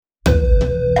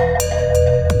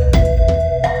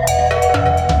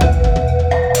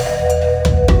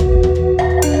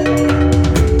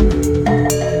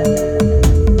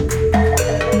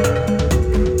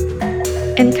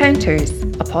Encounters,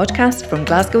 a podcast from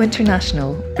Glasgow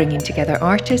International, bringing together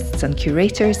artists and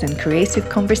curators in creative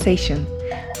conversation.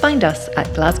 Find us at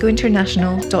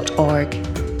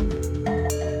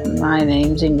glasgowinternational.org. My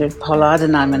name's Ingrid Pollard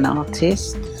and I'm an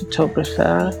artist,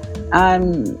 photographer.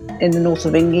 I'm in the north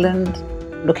of England,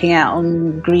 looking out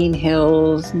on green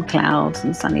hills and clouds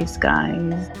and sunny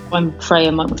skies. I'm Freya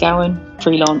McGowan,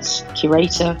 freelance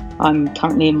curator. I'm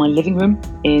currently in my living room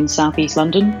in southeast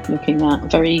London, looking at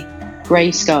very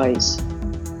grey skies.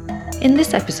 In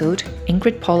this episode,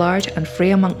 Ingrid Pollard and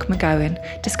Freya Monk McGowan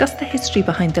discuss the history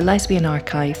behind the Lesbian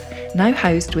Archive, now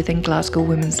housed within Glasgow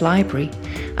Women's Library,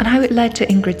 and how it led to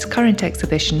Ingrid's current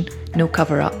exhibition, No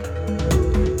Cover Up.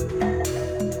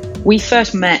 We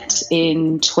first met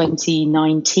in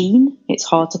 2019. It's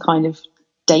hard to kind of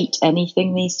date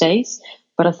anything these days,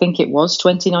 but I think it was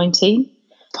 2019.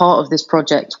 Part of this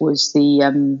project was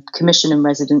the commission and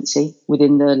residency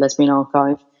within the Lesbian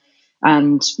Archive.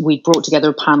 And we brought together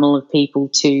a panel of people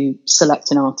to select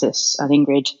an artist. And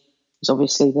Ingrid was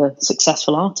obviously the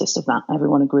successful artist of that.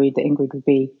 Everyone agreed that Ingrid would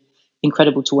be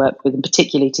incredible to work with, and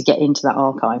particularly to get into that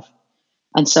archive.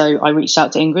 And so I reached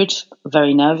out to Ingrid,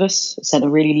 very nervous, sent a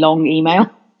really long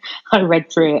email. I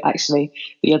read through it actually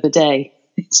the other day.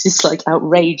 It's just like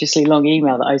outrageously long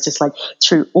email that I was just like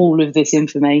through all of this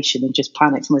information and just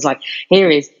panicked and was like, here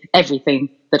is everything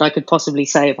that I could possibly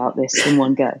say about this in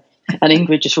one go. And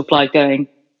Ingrid just replied going,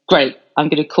 great, I'm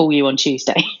going to call you on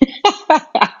Tuesday.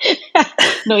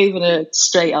 Not even a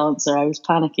straight answer. I was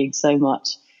panicking so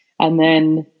much. And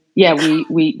then, yeah,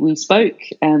 we spoke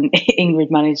and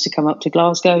Ingrid managed to come up to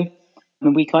Glasgow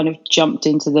and we kind of jumped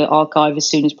into the archive as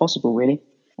soon as possible, really,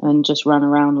 and just ran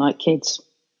around like kids.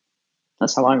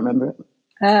 That's how I remember it.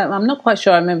 I'm not quite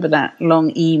sure I remember that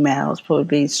long email. It's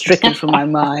probably stricken from my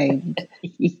mind.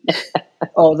 Yeah.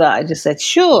 Or that I just said,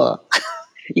 sure.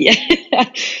 Yeah.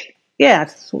 Yeah, I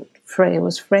thought Freya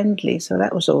was friendly, so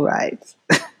that was all right.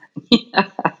 Yeah,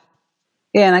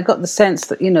 and I got the sense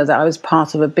that, that I was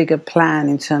part of a bigger plan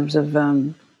in terms of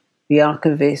the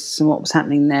archivists and what was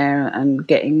happening there and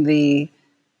getting the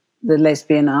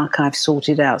Lesbian Archive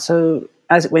sorted out. So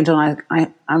as it went on,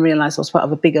 I realised I was part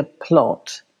of a bigger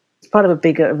plot. It's part of a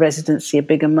bigger residency, a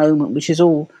bigger moment, which is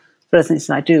all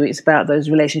residency I do. It's about those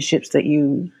relationships that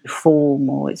you form,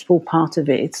 or it's all part of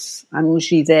it. I'm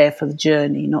usually there for the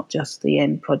journey, not just the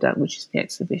end product, which is the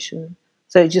exhibition.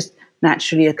 So it just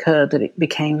naturally occurred that it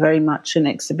became very much an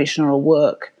exhibition or a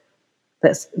work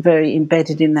that's very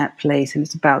embedded in that place, and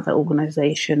it's about the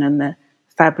organisation and the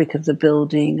fabric of the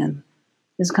building, and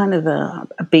it's kind of a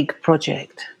big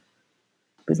project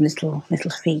with little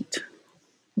feet.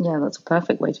 Yeah, that's a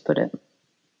perfect way to put it.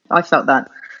 I felt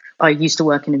that. I used to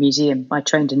work in a museum. I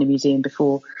trained in a museum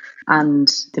before, and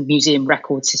the museum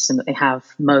record system that they have,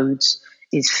 MODES,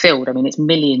 is filled. I mean, it's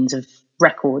millions of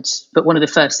records. But one of the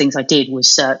first things I did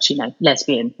was search,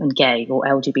 lesbian and gay or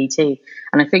LGBT.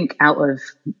 And I think out of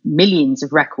millions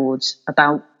of records,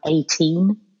 about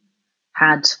 18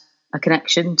 had a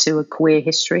connection to a queer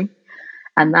history.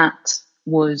 And that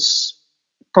was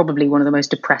probably one of the most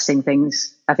depressing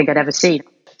things I think I'd ever seen.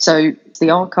 So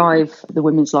the archive the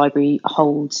Women's Library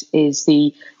holds is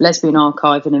the Lesbian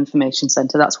Archive and Information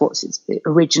Centre. That's what its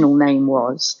original name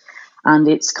was. And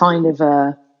it's kind of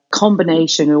a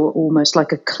combination or almost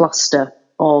like a cluster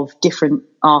of different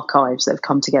archives that have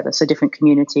come together. So different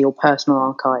community or personal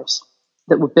archives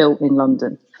that were built in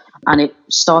London. And it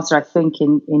started, I think,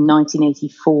 in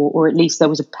 1984, or at least there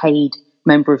was a paid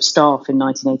member of staff in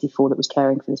 1984 that was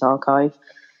caring for this archive.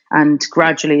 And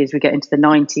gradually, as we get into the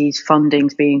 90s,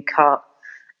 funding's being cut,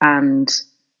 and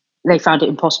they found it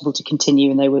impossible to continue,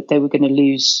 and they were going to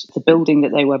lose the building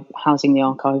that they were housing the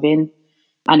archive in.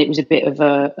 And it was a bit of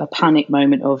a panic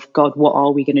moment of, God, what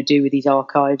are we going to do with these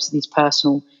archives, these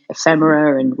personal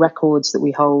ephemera and records that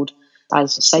we hold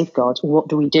as safeguards? What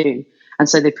do we do? And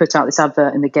so they put out this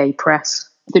advert in the gay press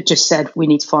that just said, we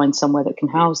need to find somewhere that can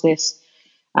house this.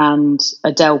 And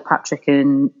Adele, Patrick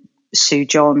and Sue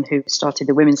John, who started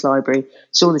the Women's Library,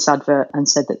 saw this advert and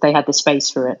said that they had the space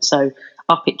for it. So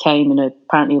up it came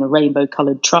apparently in a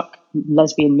rainbow-coloured truck,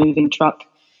 lesbian moving truck,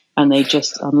 and they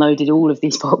just unloaded all of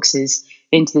these boxes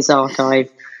into this archive.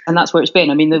 And that's where it's been.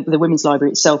 I mean, the Women's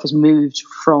Library itself has moved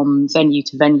from venue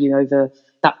to venue over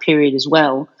that period as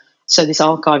well. So this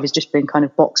archive has just been kind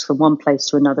of boxed from one place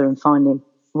to another and finding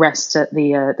rest at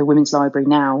the Women's Library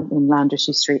now in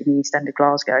Landrishes Street in the East End of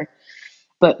Glasgow.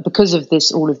 But because of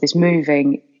all of this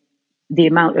moving, the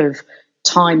amount of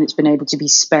time that's been able to be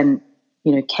spent,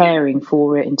 caring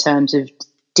for it in terms of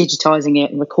digitising it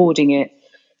and recording it,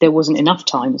 there wasn't enough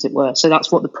time, as it were. So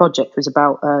that's what the project was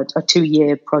about, a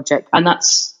 2-year project. And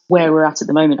that's where we're at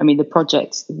the moment. I mean, the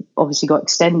project obviously got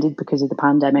extended because of the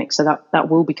pandemic, so that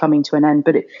will be coming to an end.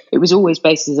 But it was always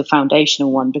based as a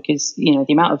foundational one because, you know,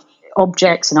 the amount of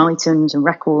objects and items and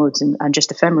records and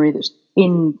just ephemera that's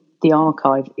in the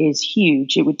archive is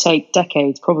huge. It would take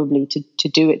decades probably to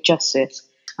do it justice.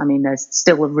 I mean, there's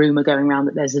still a rumour going around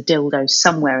that there's a dildo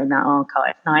somewhere in that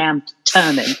archive, and I am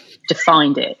determined to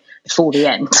find it before the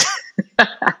end.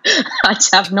 I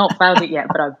have not found it yet,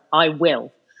 but I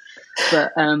will.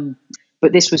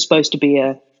 But this was supposed to be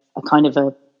a kind of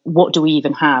a, what do we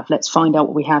even have? Let's find out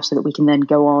what we have so that we can then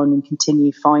go on and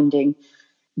continue finding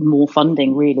more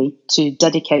funding, really, to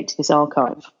dedicate to this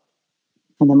archive.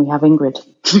 And then we have Ingrid.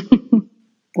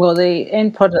 Well, the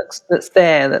end products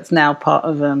that's now part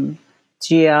of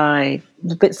GI,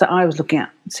 the bits that I was looking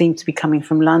at seem to be coming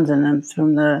from London and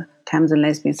from the Camden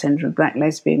Lesbian Centre and Black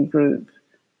Lesbian Group.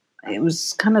 It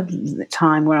was kind of the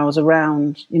time where I was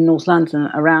around in North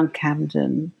London, around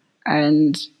Camden.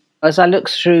 And as I looked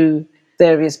through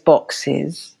various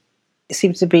boxes, it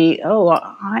seemed to be,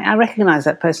 I recognise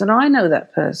that person. Oh, I know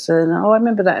that person. Oh, I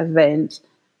remember that event.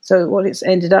 So what it's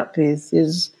ended up with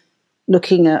is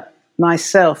looking at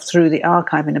myself through the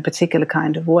archive in a particular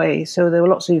kind of way. So there were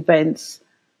lots of events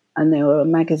and there were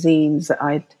magazines that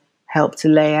I'd helped to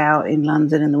lay out in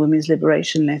London, and the Women's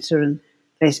Liberation Letter and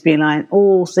Lesbian Line,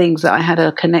 all things that I had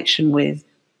a connection with.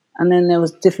 And then there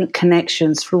was different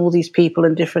connections for all these people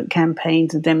and different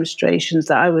campaigns and demonstrations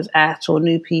that I was at or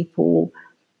knew people.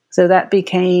 So that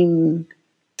became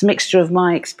a mixture of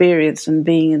my experience and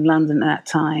being in London at that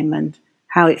time and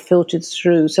how it filtered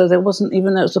through. So there wasn't,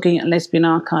 even though I was looking at lesbian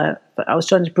archive, but I was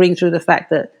trying to bring through the fact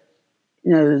that,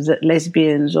 you know, that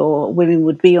lesbians or women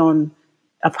would be on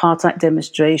apartheid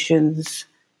demonstrations,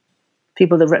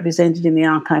 people that are represented in the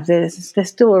archive, they're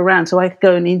still around. So I could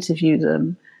go and interview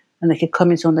them and they could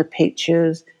comment on the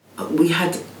pictures. We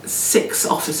had 6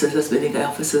 officers, lesbian and gay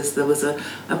officers. There was a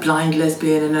blind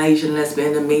lesbian, an Asian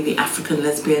lesbian, and me, the African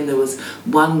lesbian. There was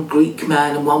one Greek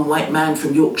man and one white man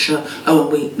from Yorkshire.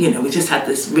 Oh, and we just had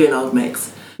this real old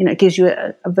mix. You know, it gives you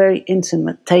a very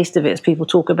intimate taste of it as people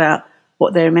talk about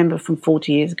what they remember from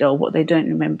 40 years ago, what they don't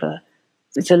remember.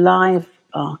 It's a live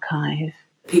archive.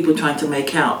 People trying to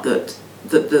make out that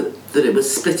it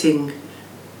was splitting,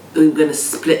 we were going to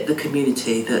split the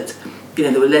community, that, you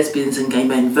know, there were lesbians and gay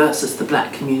men versus the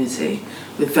black community,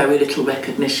 with very little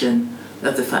recognition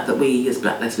of the fact that we as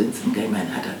black lesbians and gay men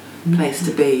had a place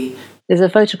to be. There's a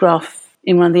photograph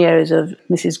in one of the areas of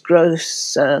Mrs.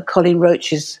 Gross, Colin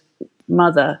Roach's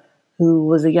mother, who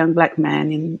was a young black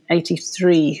man in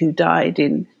 1983 who died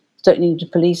in Stoke Newington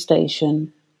Police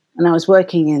Station. And I was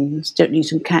working in Stoke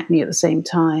Newington Cackney at the same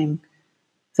time.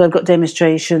 So I've got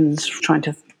demonstrations trying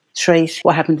to trace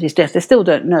what happened to his death. They still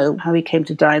don't know how he came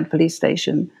to die in the police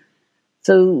station.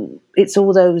 So it's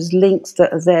all those links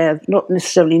that are there, not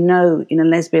necessarily know in a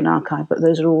lesbian archive, but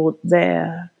those are all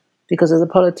there because of the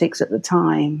politics at the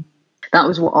time. That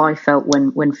was what I felt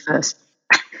when first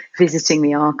visiting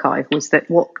the archive, was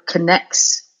that what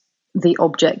connects the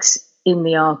objects in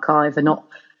the archive are not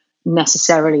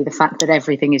necessarily the fact that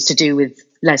everything is to do with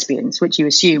lesbians, which you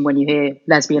assume when you hear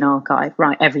lesbian archive,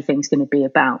 right? Everything's going to be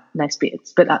about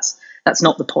lesbians, but that's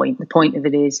not the point. The point of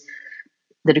it is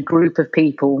that a group of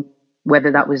people,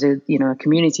 whether that was a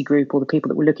community group or the people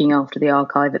that were looking after the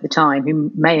archive at the time, who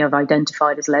may have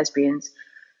identified as lesbians,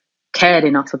 cared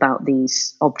enough about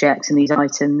these objects and these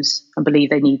items and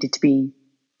believed they needed to be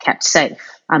kept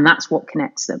safe, and that's what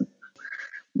connects them,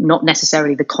 not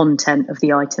necessarily the content of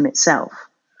the item itself.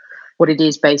 What it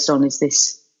is based on is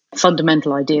this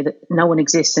fundamental idea that no one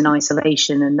exists in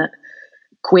isolation, and that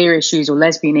queer issues or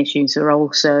lesbian issues are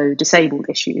also disabled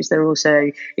issues. They're also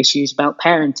issues about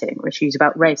parenting or issues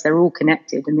about race. They're all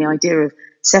connected, and the idea of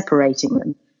separating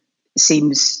them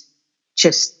seems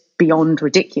just beyond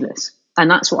ridiculous. And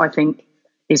that's what I think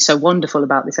is so wonderful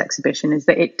about this exhibition, is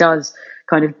that it does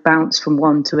kind of bounce from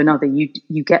one to another.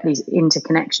 You get these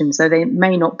interconnections, though they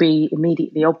may not be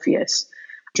immediately obvious.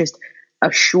 Just a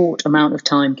short amount of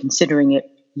time considering it,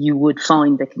 you would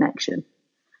find the connection.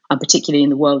 And particularly in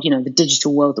the world, the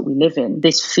digital world that we live in,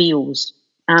 this feels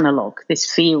analog. This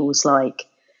feels like,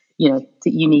 that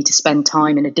you need to spend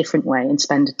time in a different way and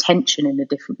spend attention in a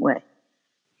different way.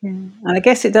 Yeah. And I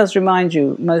guess it does remind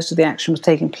you, most of the action was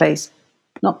taking place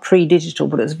not pre-digital,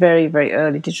 but it was very, very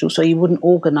early digital. So you wouldn't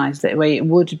organise that way. It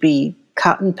would be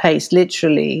cut and paste,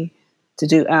 literally, to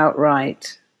do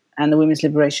Outright and the Women's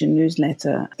Liberation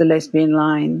newsletter, the Lesbian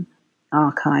Line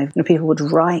archive. People would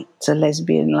write to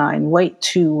Lesbian Line, wait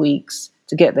 2 weeks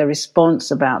to get their response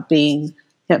about being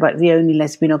about the only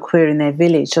lesbian or queer in their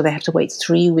village. So they have to wait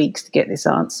 3 weeks to get this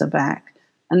answer back.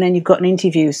 And then you've got an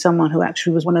interview with someone who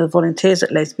actually was one of the volunteers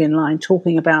at Lesbian Line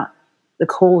talking about the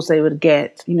calls they would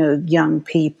get, young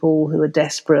people who are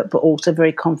desperate, but also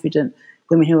very confident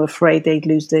women who are afraid they'd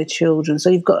lose their children. So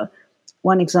you've got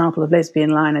one example of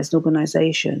Lesbian Line as an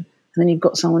organisation, and then you've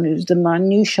got someone who's the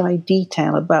minutiae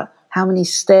detail about how many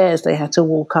stairs they had to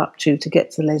walk up to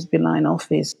get to the Lesbian Line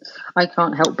office. I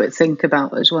can't help but think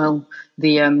about as well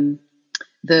the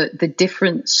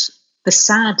difference, the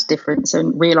sad difference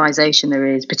and realisation there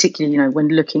is, particularly when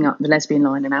looking up the Lesbian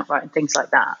Line and Outright and things like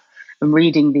that, and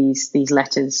reading these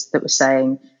letters that were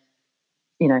saying,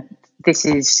 this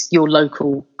is your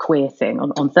local queer thing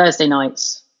on Thursday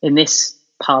nights in this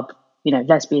pub,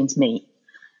 lesbians meet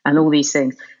and all these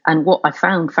things. And what I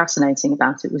found fascinating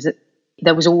about it was that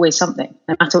there was always something,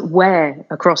 no matter where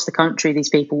across the country these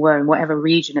people were, in whatever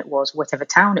region it was, whatever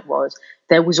town it was,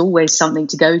 there was always something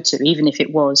to go to, even if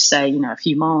it was, say, a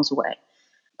few miles away.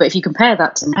 But if you compare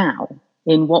that to now,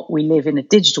 in what we live in a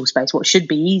digital space, what should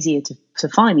be easier to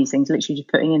find these things, literally just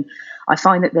putting in, I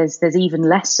find that there's even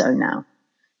less so now.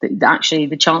 That actually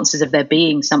the chances of there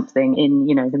being something in,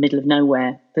 the middle of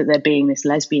nowhere, that there being this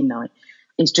lesbian night,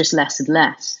 is just less and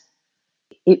less.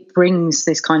 It brings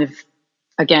this kind of,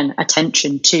 again,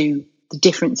 attention to the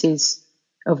differences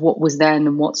of what was then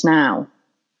and what's now,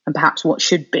 and perhaps what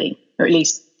should be, or at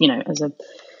least, as a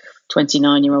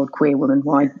 29-year-old queer woman,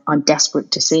 who I'm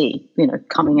desperate to see,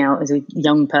 coming out as a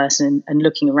young person and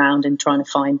looking around and trying to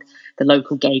find the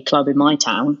local gay club in my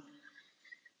town,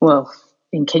 well,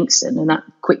 in Kingston, and that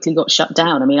quickly got shut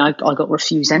down. I mean, I got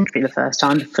refused entry the first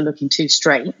time for looking too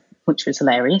straight, which was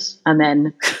hilarious. And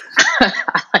then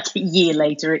like a year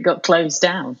later, it got closed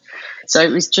down. So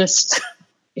it was just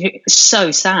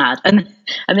so sad. And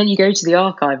then you go to the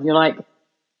archive and you're like,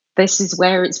 this is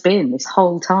where it's been this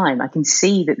whole time. I can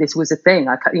see that this was a thing.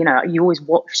 You always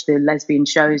watch the lesbian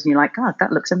shows and you're like, God,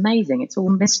 that looks amazing. It's all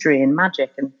mystery and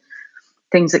magic and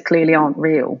things that clearly aren't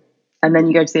real. And then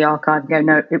you go to the archive and go,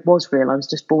 no, it was real. I was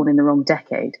just born in the wrong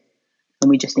decade.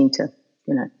 And we just need to,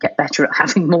 get better at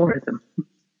having more of them.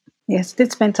 Yes, I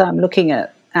did spend time looking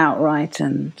at Outright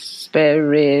and Spare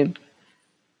Rib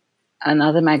and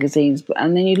other magazines.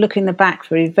 And then you look in the back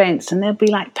for events and there'll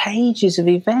be like pages of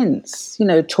events,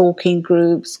 talking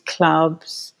groups,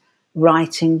 clubs,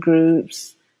 writing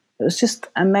groups. It was just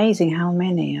amazing how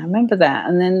many. I remember that.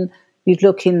 And then you'd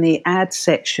look in the ad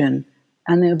section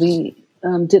and there'll be,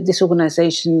 this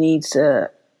organisation needs a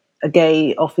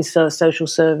gay officer, social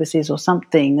services or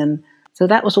something. And so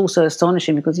that was also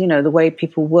astonishing because, the way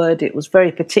people word it was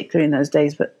very particular in those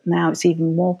days, but now it's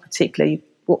even more particular,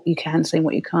 what you can say and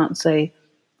what you can't say,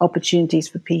 opportunities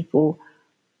for people.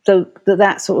 So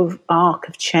that sort of arc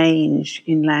of change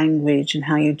in language and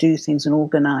how you do things and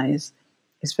organise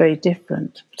is very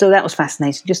different. So that was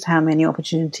fascinating, just how many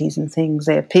opportunities and things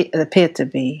there appeared to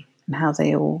be and how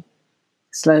they all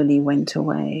slowly went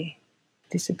away,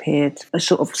 disappeared. A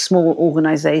sort of small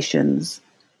organisations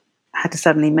had to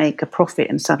suddenly make a profit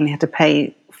and suddenly had to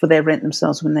pay for their rent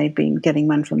themselves when they'd been getting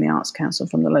money from the Arts Council,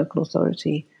 from the local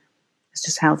authority. It's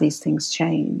just how these things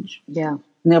change. Yeah.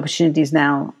 And the opportunities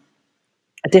now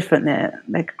are different.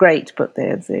 They're great, but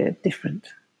they're different.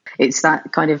 It's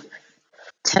that kind of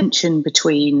tension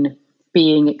between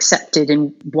being accepted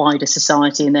in wider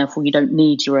society and therefore you don't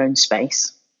need your own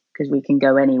space because we can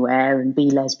go anywhere and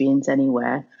be lesbians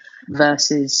anywhere,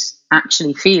 versus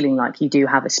actually feeling like you do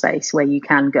have a space where you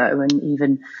can go and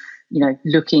even,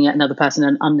 looking at another person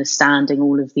and understanding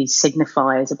all of these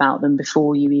signifiers about them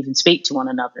before you even speak to one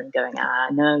another and going, I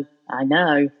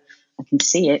know, I can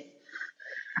see it.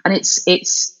 And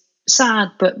it's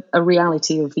sad, but a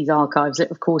reality of these archives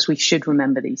that, of course, we should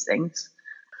remember these things.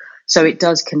 So it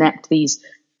does connect these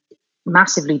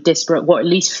massively disparate, what at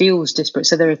least feels disparate.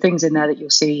 So there are things in there that you'll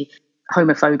see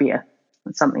homophobia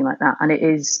and something like that. And it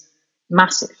is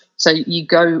massive. So you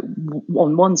go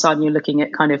on one side and you're looking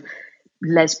at kind of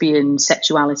lesbian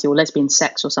sexuality or lesbian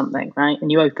sex or something, right?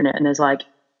 And you open it and there's like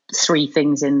 3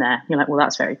 things in there. You're like, well,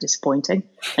 that's very disappointing.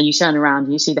 And you turn around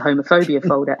and you see the homophobia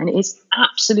folder and it is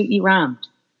absolutely rammed.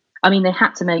 I mean, they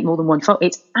had to make more than one folder.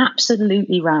 It's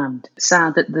absolutely rammed.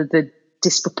 Sad that the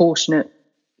disproportionate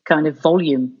kind of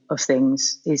volume of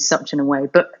things is such in a way,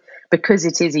 but because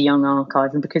it is a young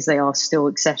archive and because they are still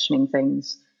accessioning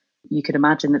things, you could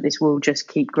imagine that this will just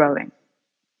keep growing.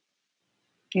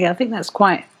 Yeah, I think that's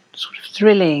quite sort of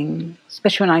thrilling,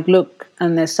 especially when I look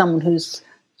and there's someone you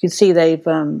can see they've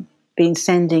been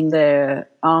sending their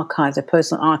archives, their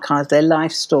personal archives, their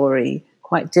life story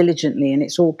quite diligently, and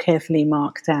it's all carefully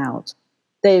marked out.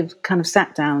 They've kind of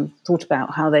sat down, thought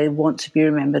about how they want to be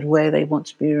remembered, where they want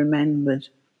to be remembered,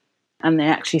 and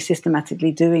they're actually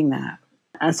systematically doing that.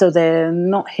 And so they're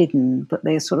not hidden, but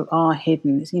they sort of are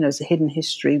hidden. It's a hidden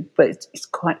history, but it's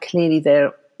quite clearly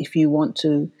there if you want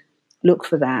to look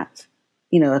for that,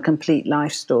 a complete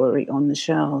life story on the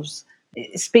shelves.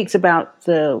 It speaks about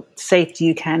the safety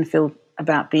you can feel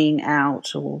about being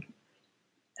out or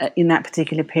in that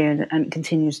particular period, and it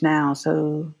continues now.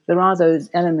 So there are those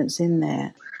elements in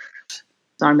there.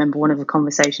 I remember one of the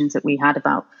conversations that we had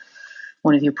about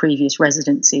one of your previous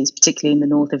residencies, particularly in the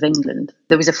north of England.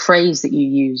 There was a phrase that you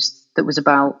used that was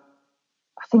about,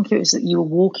 I think it was that you were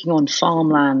walking on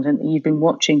farmland and you'd been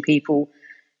watching people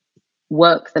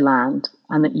work the land,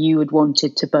 and that you had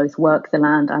wanted to both work the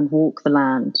land and walk the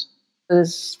land.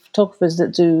 There's photographers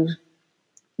that do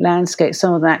landscape.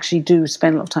 Some of them actually do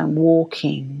spend a lot of time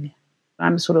walking.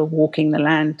 I'm sort of walking the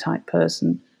land type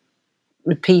person,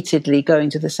 repeatedly going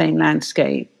to the same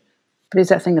landscape. But it's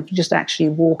that thing of just actually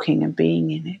walking and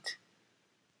being in it,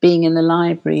 being in the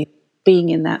library, being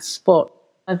in that spot.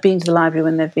 I've been to the library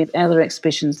when there have been other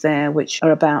exhibitions there which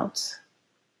are about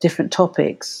different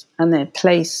topics, and they're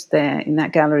placed there in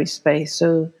that gallery space.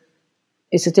 So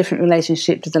it's a different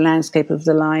relationship to the landscape of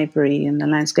the library and the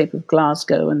landscape of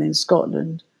Glasgow and then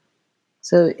Scotland.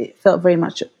 So it felt very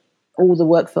much, all the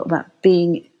work felt about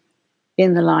being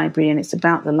in the library, and it's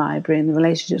about the library and the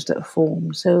relationships that are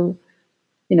formed. So,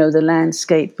 the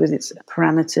landscape with its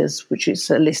parameters, which is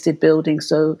a listed building,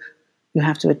 so you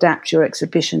have to adapt your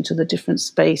exhibition to the different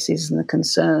spaces and the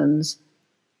concerns.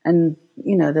 And,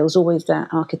 there was always that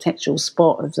architectural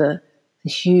spot of the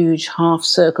huge half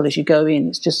circle as you go in.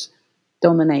 It just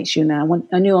dominates you now.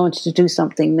 I knew I wanted to do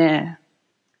something there,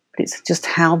 but it's just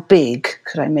how big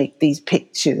could I make these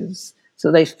pictures?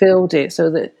 So they filled it so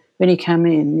that when you come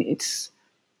in,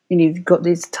 you've got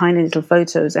these tiny little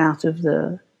photos out of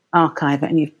the archive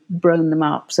and you've blown them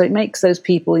up. So it makes those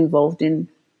people involved in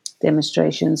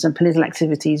demonstrations and political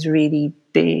activities really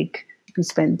big. You can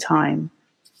spend time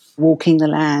walking the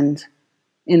land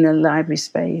in the library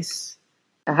space.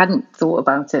 I hadn't thought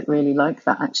about it really like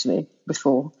that actually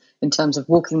before, in terms of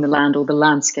walking the land or the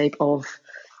landscape of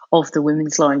the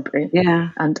Women's Library. Yeah.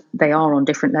 And they are on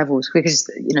different levels because,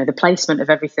 the placement of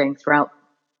everything throughout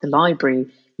the library,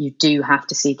 you do have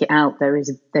to seek it out. There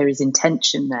is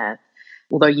intention there.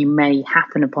 Although you may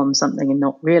happen upon something and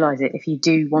not realise it, if you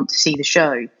do want to see the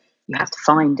show, you have to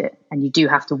find it, and you do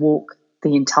have to walk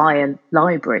the entire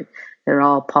library. There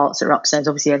are parts that are upstairs.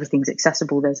 Obviously, everything's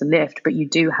accessible. There's a lift, but you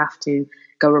do have to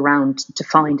go around to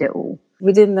find it all.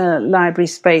 Within the library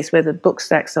space where the book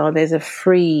stacks are, there's a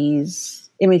frieze,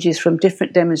 images from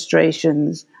different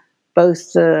demonstrations,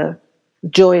 both the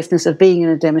joyousness of being in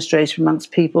a demonstration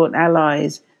amongst people and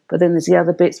allies, but then there's the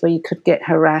other bits where you could get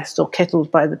harassed or kettled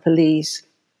by the police.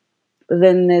 But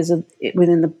then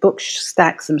within the book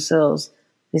stacks themselves,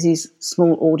 there's these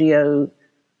small audio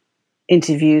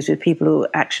interviews with people who are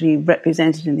actually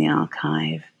represented in the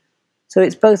archive. So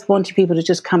it's both wanting people to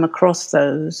just come across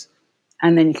those,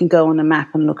 and then you can go on a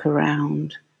map and look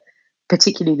around.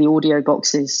 Particularly the audio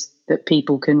boxes that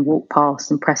people can walk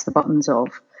past and press the buttons of.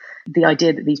 The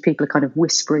idea that these people are kind of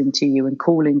whispering to you and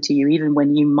calling to you, even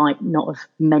when you might not have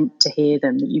meant to hear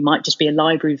them, that you might just be a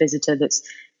library visitor that's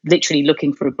literally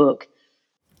looking for a book.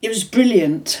 It was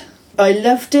brilliant. I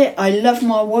loved it. I love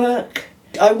my work.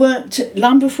 I worked at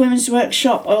Lambeth Women's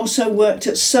Workshop. I also worked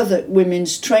at Southwark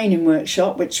Women's Training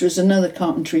Workshop, which was another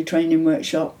carpentry training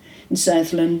workshop in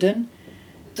South London.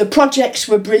 The projects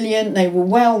were brilliant. They were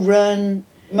well run.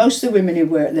 Most of the women who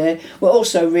worked there were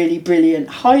also really brilliant,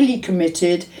 highly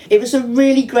committed. It was a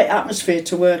really great atmosphere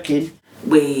to work in.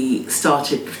 We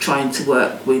started trying to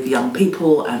work with young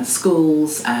people and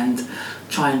schools and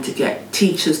trying to get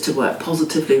teachers to work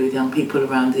positively with young people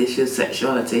around the issue of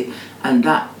sexuality, and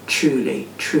that truly,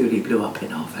 truly blew up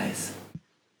in our face.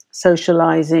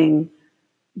 Socialising,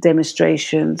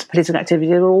 demonstrations, political activity,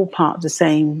 they're all part of the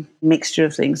same mixture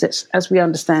of things as we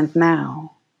understand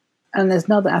now. And there's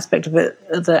another aspect of it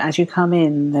that as you come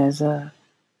in, there's a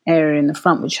area in the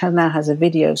front which now has a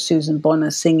video of Susan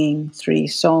Bonner singing 3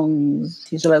 songs.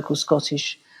 She's a local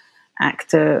Scottish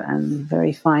actor and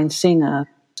very fine singer.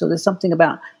 So there's something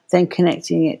about then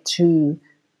connecting it to,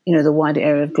 the wider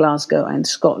area of Glasgow and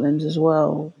Scotland as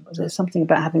well. There's something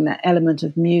about having that element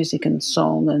of music and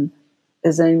song, and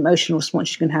there's an emotional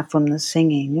response you can have from the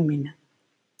singing. I mean,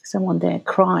 someone there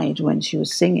cried when she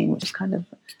was singing, which is kind of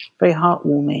very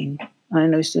heartwarming. I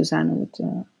know Suzanne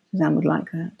would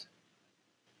like that.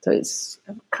 So it's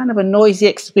kind of a noisy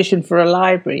exhibition for a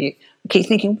library. I keep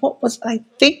thinking, what was I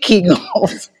thinking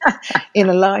of in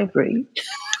a library?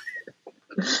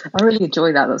 I really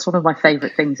enjoy that. That's one of my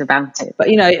favourite things about it. But,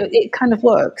 it kind of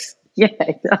works. Yeah,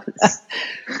 it does.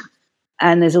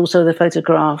 And there's also the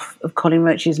photograph of Colin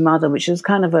Roach's mother, which is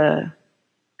kind of a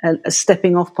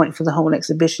stepping off point for the whole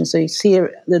exhibition. So you see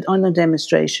her on the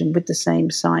demonstration with the same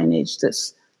signage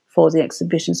that's for the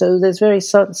exhibition. So there's very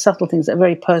subtle things that are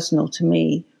very personal to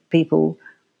me, people,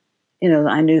 that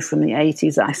I knew from the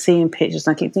 80s that I see in pictures,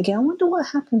 and I keep thinking, I wonder what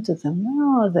happened to them.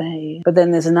 Where are they? But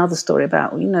then there's another story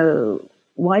about,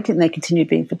 why didn't they continue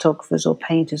being photographers or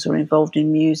painters or involved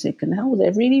in music? And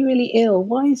they're really, really ill.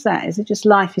 Why is that? Is it just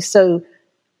life is so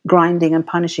grinding and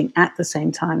punishing at the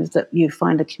same time, is that you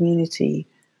find a community?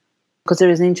 Because there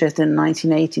is an interest in the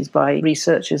 1980s by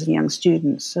researchers and young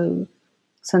students. So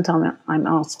sometimes I'm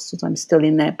asked if I'm still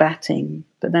in there batting.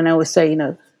 But then I always say,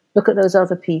 look at those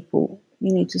other people.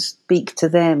 You need to speak to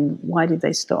them. Why did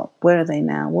they stop? Where are they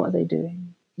now? What are they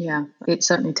doing? Yeah, it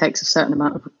certainly takes a certain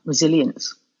amount of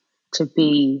resilience to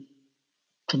be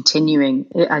continuing,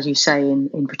 as you say,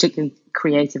 in particularly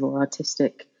creative or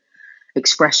artistic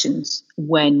expressions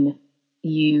when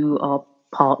you are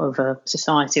part of a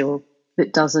society or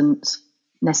that doesn't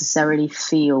necessarily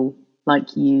feel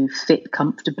like you fit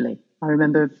comfortably. I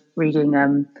remember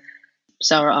reading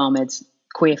Sarah Ahmed's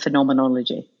Queer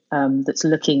Phenomenology, that's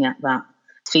looking at that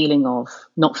feeling of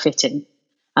not fitting,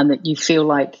 and that you feel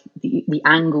like the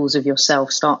angles of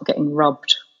yourself start getting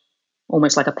rubbed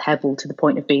almost like a pebble to the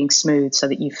point of being smooth so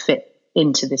that you fit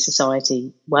into this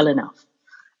society well enough,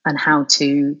 and how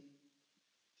to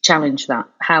challenge that.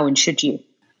 How and should you?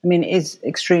 I mean, it is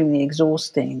extremely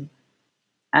exhausting.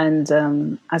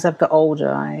 And as I've got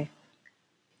older,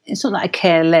 it's not that I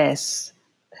care less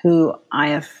who I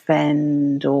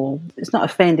offend, or it's not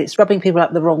offend, it's rubbing people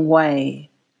up the wrong way,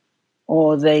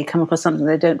 or they come across something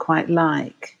they don't quite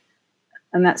like.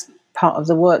 And that's part of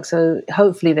the work. So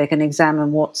hopefully they can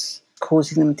examine what's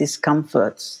causing them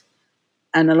discomfort.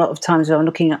 And a lot of times when I'm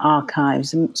looking at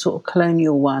archives, and sort of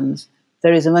colonial ones,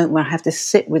 there is a moment where I have to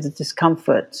sit with the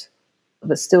discomfort,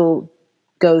 but still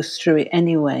go through it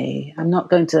anyway. I'm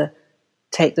not going to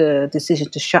take the decision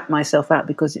to shut myself out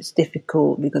because it's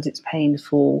difficult, because it's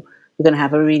painful. We're going to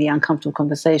have a really uncomfortable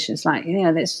conversation. It's like,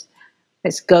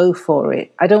 let's go for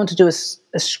it. I don't want to do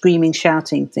a screaming,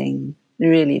 shouting thing,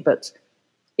 really, but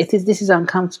this is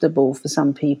uncomfortable for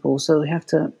some people. So we have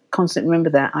to constantly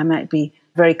remember that. I might be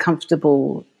very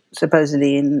comfortable,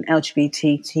 supposedly, in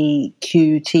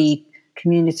LGBTQT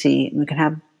community, and we can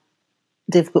have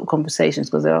difficult conversations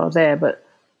because they are there, but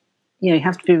you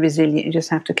have to be resilient. You just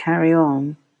have to carry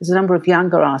on. There's a number of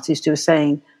younger artists who are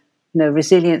saying,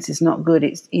 resilience is not good.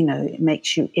 It's, it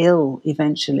makes you ill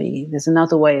eventually. There's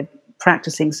another way of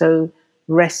practicing. So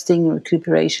resting and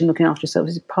recuperation, looking after yourself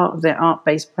is part of their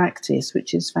art-based practice,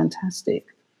 which is fantastic.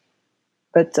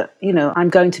 But, I'm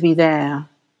going to be there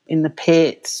in the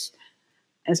pits.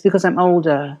 It's because I'm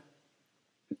older.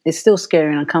 It's still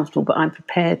scary and uncomfortable, but I'm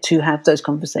prepared to have those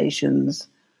conversations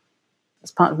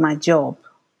as part of my job,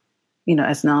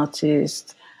 as an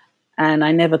artist. And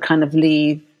I never kind of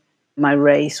leave my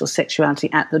race or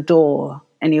sexuality at the door.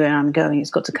 Anywhere I'm going,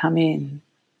 it's got to come in.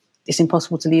 It's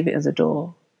impossible to leave it at the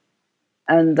door.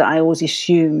 And I always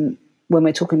assume when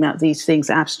we're talking about these things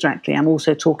abstractly, I'm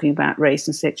also talking about race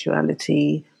and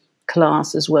sexuality,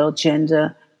 class as well,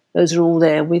 gender. Those are all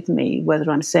there with me,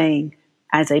 whether I'm saying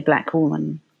as a black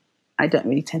woman. I don't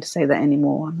really tend to say that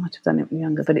anymore. I might have done it when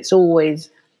younger, but it's always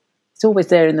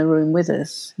there in the room with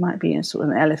us. It might be a sort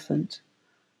of an elephant.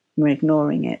 We're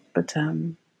ignoring it, but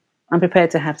I'm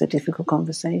prepared to have the difficult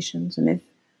conversations. And if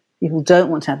people don't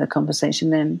want to have the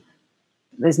conversation, then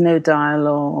there's no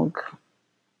dialogue.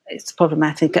 It's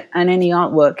problematic. And any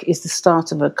artwork is the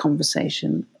start of a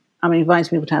conversation. I'm inviting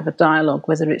people to have a dialogue,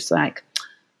 whether it's like,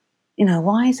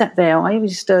 why is that there? Why are you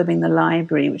disturbing the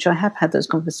library? Which I have had those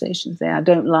conversations there. I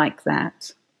don't like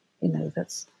that.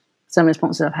 That's some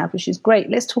response that I've had, which is great.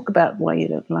 Let's talk about why you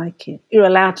don't like it. You're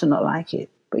allowed to not like it,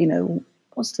 but,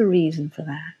 what's the reason for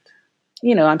that?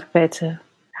 I'm prepared to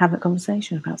have a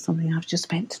conversation about something I've just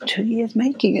spent 2 years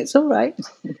making. It's all right.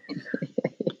 Yeah.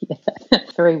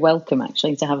 Very welcome,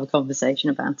 actually, to have a conversation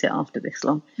about it after this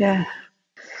long. Yeah.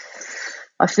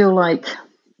 I feel like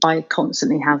I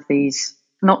constantly have these,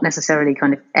 not necessarily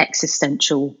kind of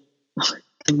existential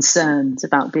concerns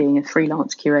about being a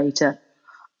freelance curator,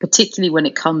 particularly when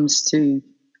it comes to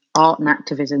art and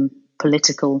activism,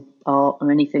 political art,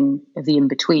 or anything of the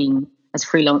in-between. As a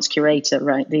freelance curator,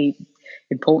 right, the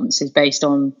importance is based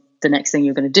on the next thing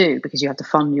you're going to do, because you have to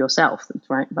fund yourself,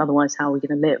 right? Otherwise, how are we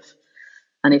going to live?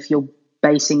 And if you're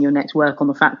basing your next work on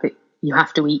the fact that you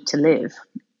have to eat to live,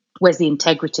 where's the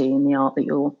integrity in the art that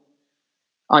you're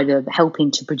either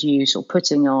helping to produce or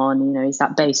putting on? Is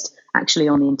that based actually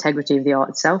on the integrity of the art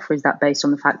itself, or is that based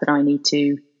on the fact that I need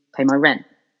to pay my rent?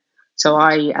 So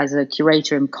I, as a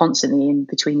curator, am constantly in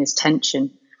between this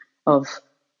tension of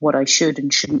what I should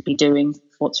and shouldn't be doing,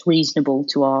 what's reasonable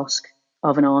to ask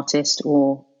of an artist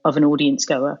or of an audience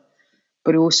goer,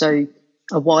 but also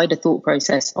a wider thought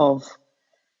process of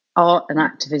art and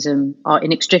activism are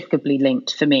inextricably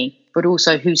linked for me, but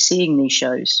also who's seeing these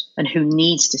shows and who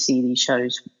needs to see these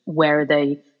shows. Where are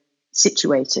they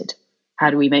situated?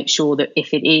 How do we make sure that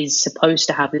if it is supposed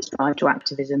to have this drive to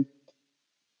activism,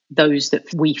 those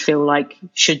that we feel like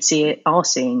should see it are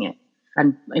seeing it?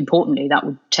 And importantly, that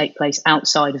would take place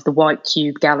outside of the White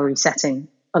Cube gallery setting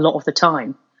a lot of the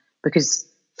time, because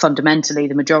fundamentally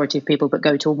the majority of people that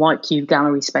go to a White Cube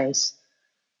gallery space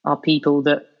are people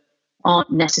that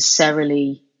aren't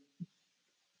necessarily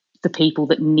the people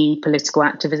that need political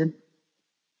activism,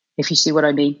 if you see what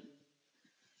I mean.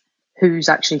 Who's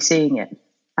actually seeing it?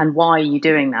 And why are you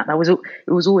doing that?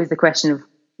 It was always the question of,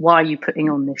 why are you putting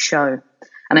on this show?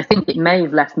 And I think it may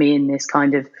have left me in this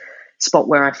kind of spot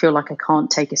where I feel like I can't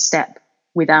take a step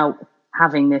without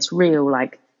having this real,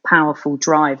 like, powerful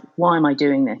drive. Why am I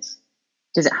doing this?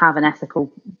 Does it have an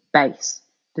ethical base?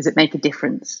 Does it make a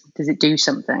difference? Does it do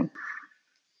something?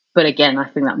 But again, I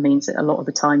think that means that a lot of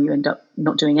the time you end up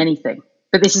not doing anything.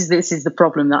 But this is the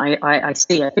problem that I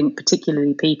see. I think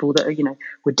particularly people that are,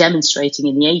 were demonstrating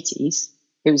in the 80s,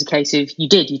 it was a case of you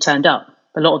turned up.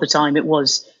 A lot of the time it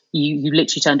was you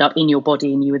literally turned up in your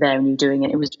body and you were there and you were doing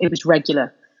it. It was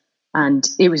regular, and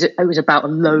it was about a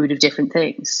load of different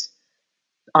things.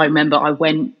 I remember I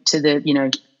went to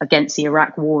the against the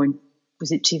Iraq war in,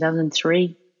 was it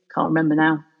 2003? Can't remember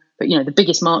now. But the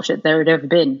biggest march that there had ever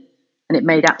been, and it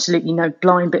made absolutely no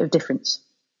blind bit of difference.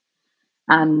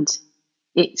 And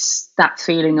it's that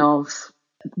feeling of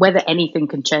whether anything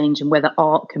can change and whether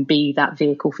art can be that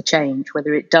vehicle for change,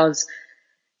 whether it does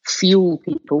fuel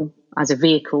people as a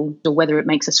vehicle or whether it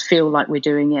makes us feel like we're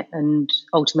doing it and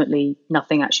ultimately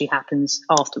nothing actually happens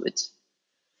afterwards.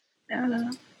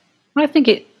 I think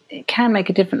it can make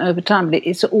a difference over time, but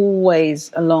it's always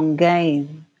a long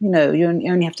game. You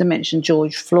only have to mention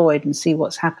George Floyd and see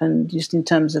what's happened just in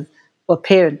terms of what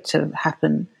appeared to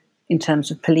happen in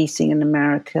terms of policing in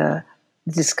America,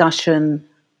 the discussion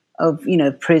of,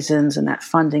 prisons and that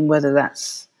funding, whether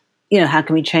that's, how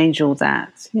can we change all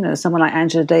that? Someone like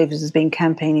Angela Davis has been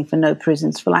campaigning for no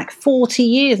prisons for like 40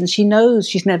 years, and she knows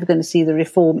she's never going to see the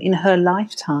reform in her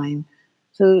lifetime.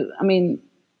 So,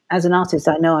 as an artist,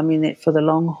 I know I'm in it for the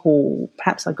long haul.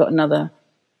 Perhaps I've got another,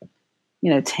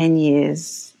 10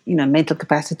 years, mental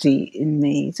capacity in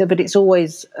me. So, but it's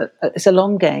always, it's a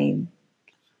long game.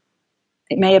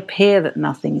 It may appear that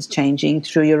nothing is changing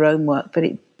through your own work, but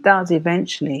it does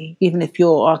eventually, even if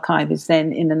your archive is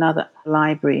then in another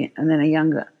library and then a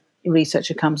younger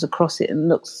researcher comes across it and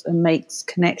looks and makes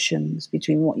connections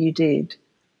between what you did.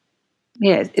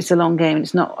 Yeah, it's a long game.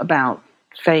 It's not about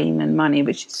fame and money,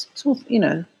 which is sort of,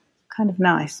 kind of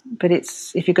nice. But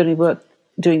it's, if you're going to be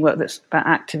doing work that's about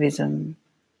activism,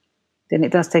 then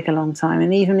it does take a long time.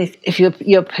 And even if your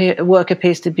work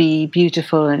appears to be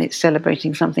beautiful and it's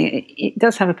celebrating something, it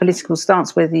does have a political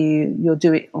stance whether you'll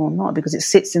do it or not, because it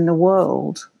sits in the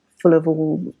world full of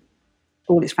all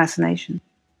its fascination.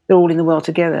 They're all in the world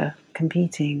together,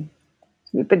 competing.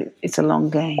 But it's a long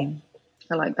game.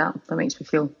 I like that. That makes me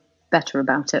feel better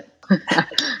about it.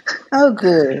 Oh,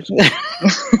 good.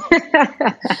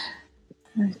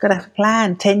 You've got to have a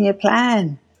plan, 10-year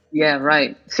plan. Yeah,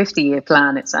 right. 50-year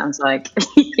plan, it sounds like.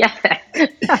 Yeah.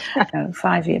 No,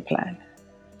 5-year plan.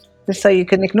 Just so you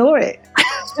can ignore it.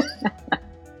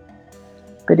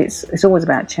 But it's always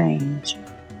about change.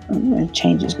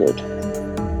 Change is good.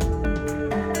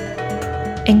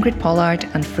 Ingrid Pollard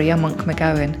and Freya Monk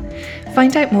McGowan.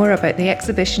 Find out more about the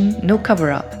exhibition No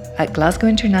Cover Up at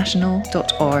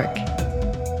glasgowinternational.org.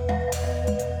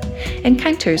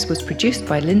 Encounters was produced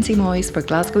by Lindsay Moyes for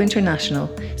Glasgow International,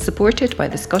 supported by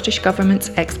the Scottish Government's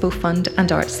Expo Fund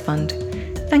and Arts Fund.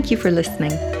 Thank you for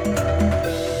listening.